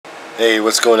Hey,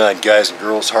 what's going on, guys and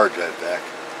girls? Hard drive back.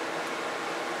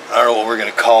 I don't know what we're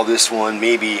going to call this one.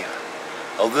 Maybe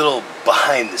a little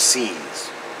behind the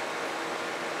scenes.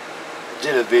 I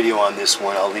did a video on this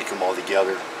one. I'll link them all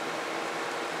together.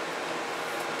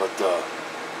 But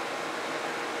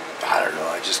I don't know.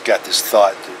 I just got this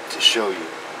thought to show you.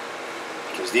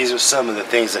 Because these are some of the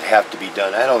things that have to be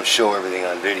done. I don't show everything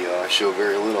on video. I show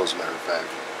very little, as a matter of fact.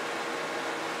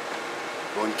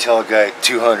 When you tell a guy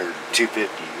 200,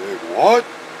 250, you're like, what?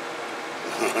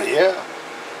 Yeah.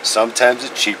 Sometimes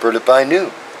it's cheaper to buy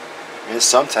new. And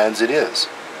sometimes it is.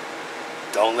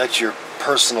 Don't let your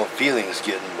personal feelings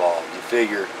get involved. You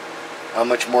figure, how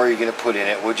much more are you going to put in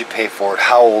it? What'd you pay for it?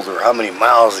 How old or how many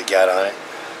miles it got on it?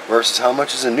 Versus how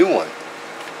much is a new one?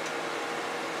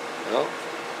 You know?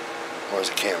 Where's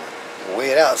the camera? You weigh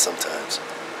it out sometimes.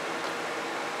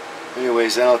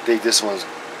 Anyways, I don't think this one's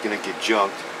going to get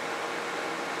junked.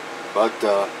 But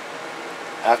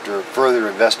after further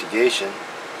investigation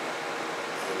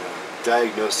and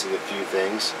diagnosing a few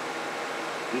things,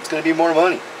 it's going to be more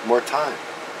money, more time.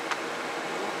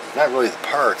 It's not really the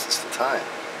parts, it's the time.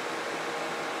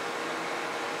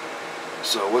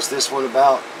 So what's this one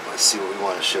about? Let's see what we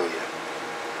want to show you.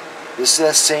 This is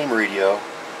that same radio,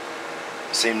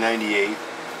 same 98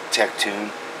 Tech Tune,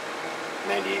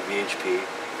 98 VHP.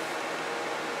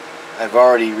 I've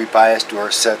already rebiased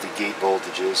or set the gate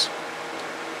voltages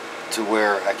to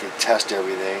where I can test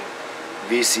everything.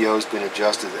 VCO's been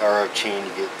adjusted, the RF chain, to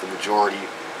get the majority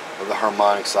of the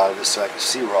harmonics out of it so I can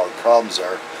see where all the problems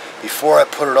are before I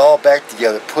put it all back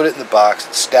together, put it in the box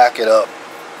and stack it up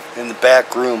in the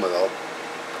back room until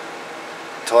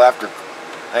after.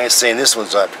 I ain't saying this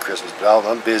one's after Christmas, but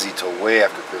I'm busy till way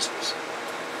after Christmas.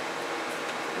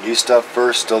 New stuff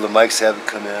first, still the mics haven't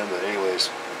come in, but anyways,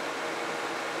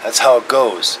 that's how it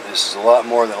goes. This is a lot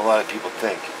more than a lot of people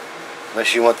think.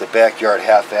 Unless you want the backyard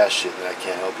half-ass shit, then I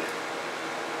can't help you.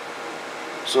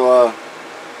 So,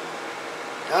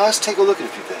 now let's take a look at a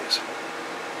few things.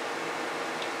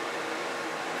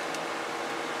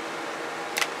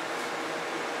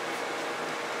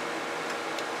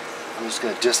 I'm just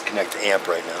going to disconnect the amp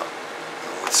right now.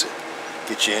 Let's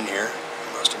get you in here.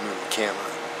 I must have moved the camera.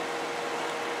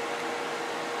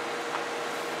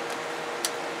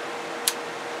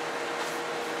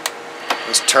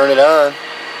 Let's turn it on.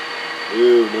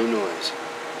 Ooh, no noise.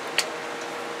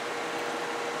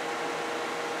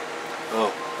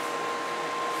 Oh.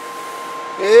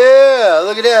 Yeah,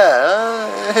 look at that,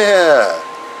 huh? Yeah.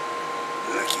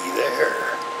 Looky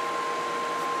there.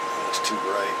 It's too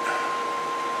bright.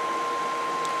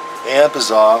 Amp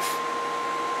is off.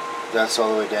 That's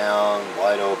all the way down,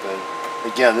 wide open.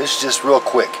 Again, this is just real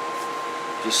quick,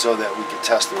 just so that we can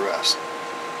test the rest.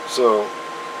 So,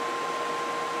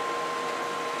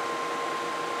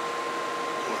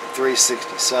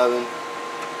 367,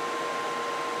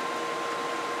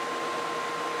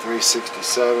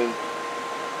 367,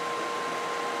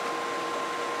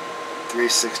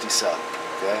 367,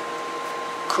 okay?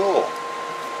 Cool.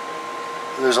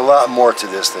 There's a lot more to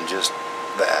this than just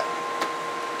that.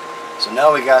 So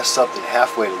now we got something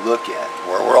halfway to look at.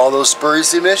 Where all those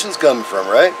spurious emissions coming from,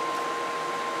 right?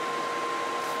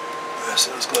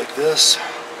 So let's go like this.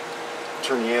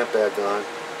 Turn the amp back on.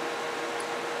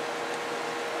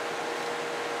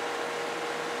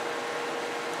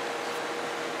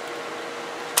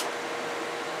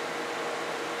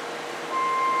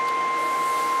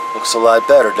 Looks a lot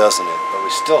better, doesn't it? But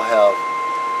we still have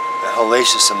a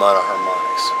hellacious amount of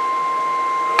harmonics.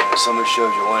 Somebody showed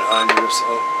you 100 or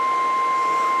so.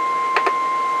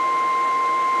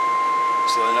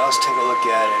 So now let's take a look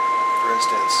at it. For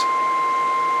instance,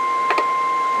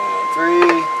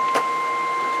 103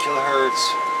 kilohertz.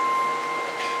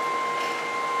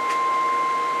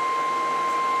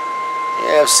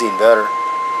 Yeah, I've seen better.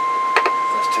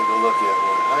 Let's take a look at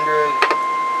 100.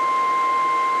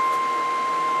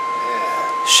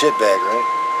 Shitbag, right?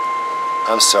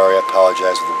 I'm sorry, I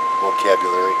apologize for the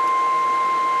vocabulary.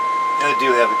 I do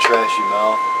have a trashy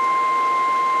mouth.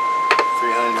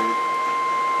 300.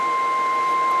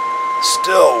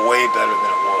 Still way better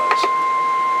than it was.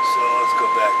 So let's go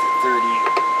back to 30.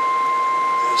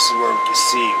 This is where we can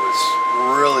see what's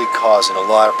really causing a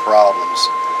lot of problems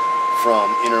from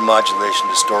intermodulation,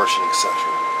 distortion, etc.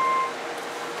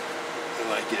 You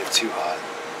might get it too hot.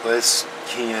 Let's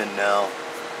key in now.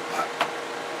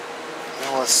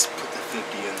 Well, let's put the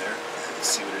 50 in there and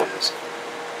see what it is.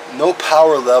 No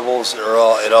power levels at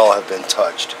all have been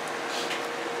touched.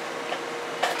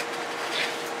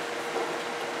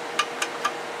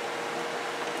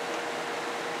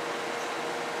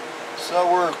 So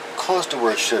we're close to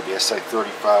where it should be. It's like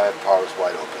 35, power's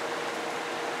wide open.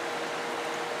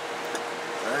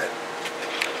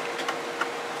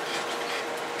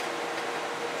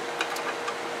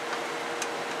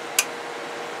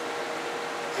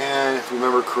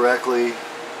 work correctly.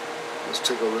 Let's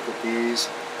take a look at these.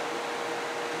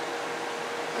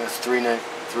 That's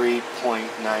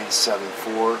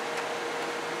 3.974.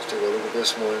 Let's take a look at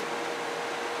this one.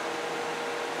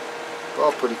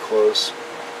 All pretty close.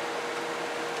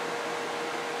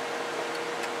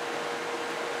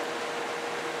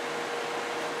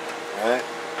 Alright.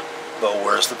 But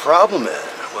where's the problem at?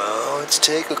 Well, let's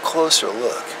take a closer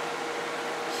look.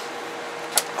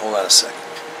 Hold on a second.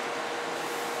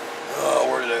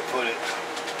 Oh, where did I put it?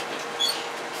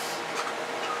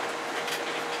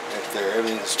 Right there.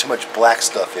 There's too much black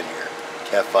stuff in here.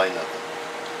 Can't find nothing.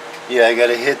 Yeah, I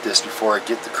gotta hit this before I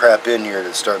get the crap in here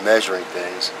to start measuring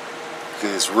things.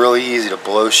 Because it's really easy to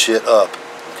blow shit up.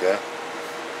 Okay?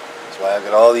 That's why I've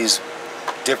got all these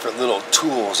different little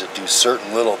tools that do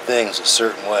certain little things a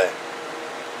certain way.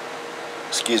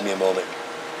 Excuse me a moment.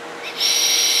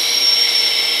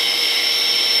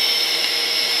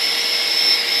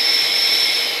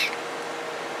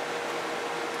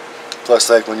 Plus,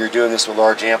 like when you're doing this with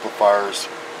large amplifiers,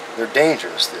 they're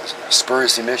dangerous. There's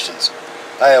spurious emissions.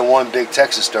 I had one big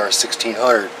Texas Star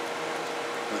 1600.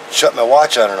 Shut my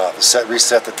watch on and off and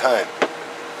reset the time. It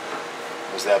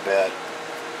was that bad.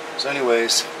 So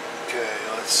anyways, okay,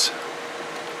 let's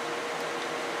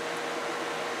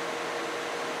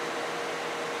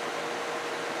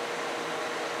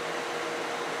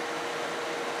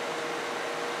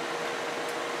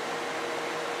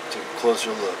take a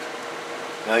closer look.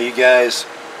 Now you guys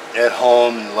at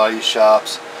home in a lot of these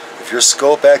shops, if your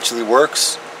scope actually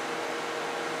works,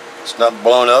 it's not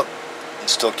blown up and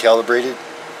still calibrated,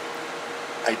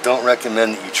 I don't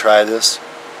recommend that you try this,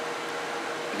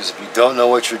 because if you don't know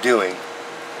what you're doing,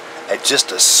 at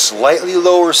just a slightly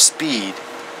lower speed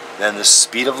than the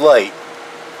speed of light,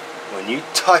 when you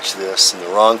touch this in the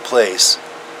wrong place,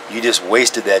 you just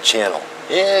wasted that channel.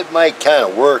 It might kind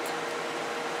of work,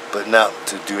 but not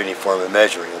to do any form of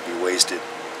measuring. It'll be wasted.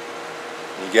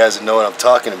 You guys that know what I'm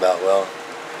talking about, well,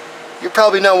 you're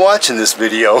probably not watching this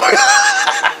video.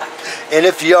 And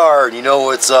if you are and you know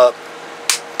what's up,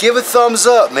 give a thumbs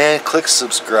up, man. Click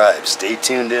subscribe. Stay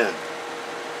tuned in.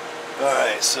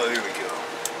 Alright, so here we go.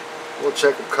 We'll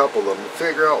check a couple of them to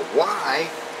figure out why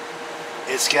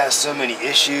it's got so many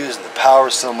issues and the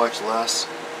power's so much less.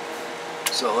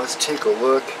 So let's take a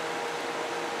look.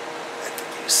 I think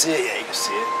you can see it. Yeah, you can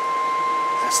see it.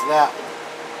 That's that one.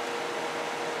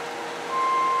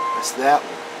 That's that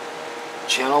one.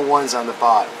 Channel 1's on the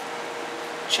bottom.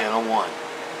 Channel 1.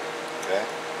 Okay.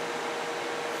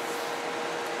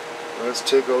 Let's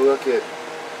take a look at.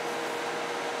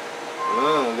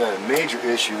 Oh, we got a major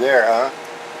issue there, huh?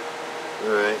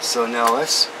 Alright, so now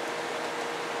let's.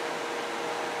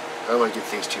 I don't want to get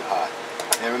things too hot.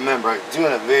 And remember,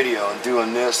 doing a video and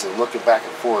doing this and looking back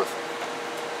and forth,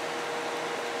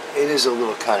 it is a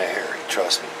little kind of hairy,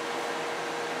 trust me.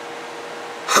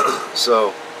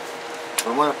 So,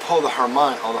 I'm going to pull all the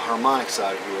harmonics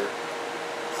out of here.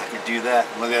 I could do that.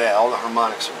 Look at that, all the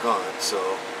harmonics are gone. So,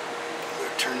 I'm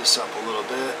going to turn this up a little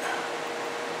bit.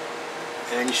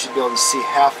 And you should be able to see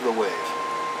half of the wave.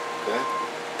 Okay?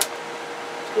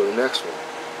 Let's go to the next one.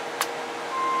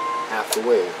 Half the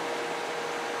wave.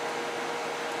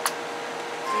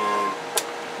 And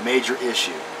major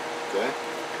issue. Okay?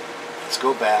 Let's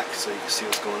go back so you can see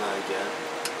what's going on again.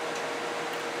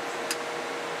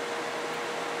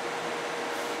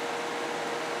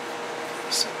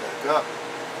 Set back up.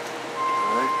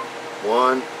 Alright.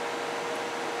 1,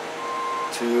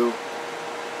 2,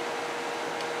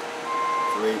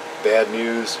 3. Bad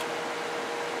news.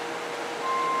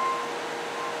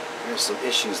 There's some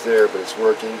issues there, but it's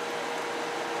working.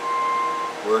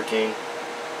 Working.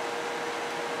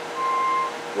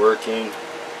 Working.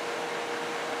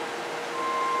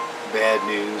 Bad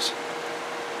news.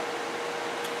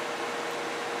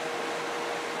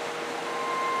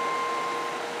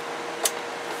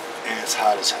 And it's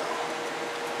hot as hell.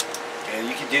 And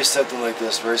you can do something like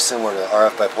this, very similar to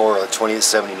RF bipolar, like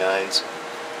 2879s.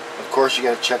 Of course, you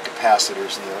got to check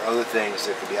capacitors, and there are other things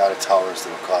that could be out of tolerance that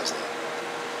will cause that.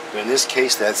 But in this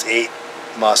case, that's 8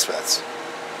 MOSFETs.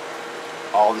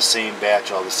 All the same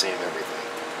batch, all the same everything.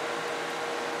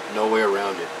 No way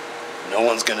around it. No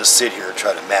one's going to sit here and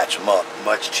try to match them up.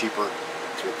 Much cheaper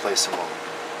to replace them all.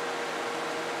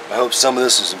 I hope some of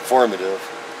this is informative.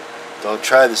 Don't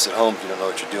try this at home if you don't know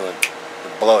what you're doing.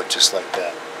 And blow it just like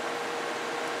that.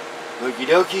 Okie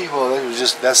dokie. Well,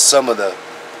 that's some of the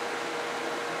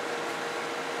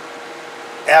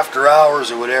after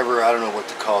hours or whatever. I don't know what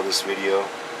to call this video.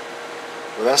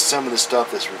 Well, that's some of the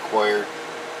stuff that's required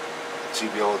to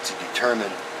be able to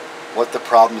determine what the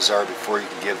problems are before you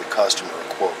can give the customer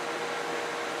a quote.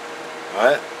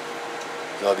 Alright?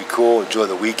 Y'all be cool. Enjoy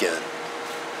the weekend.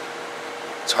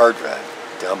 It's hard drive.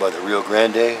 Down by the Rio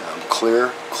Grande. I'm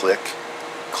clear. Click.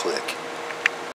 Click.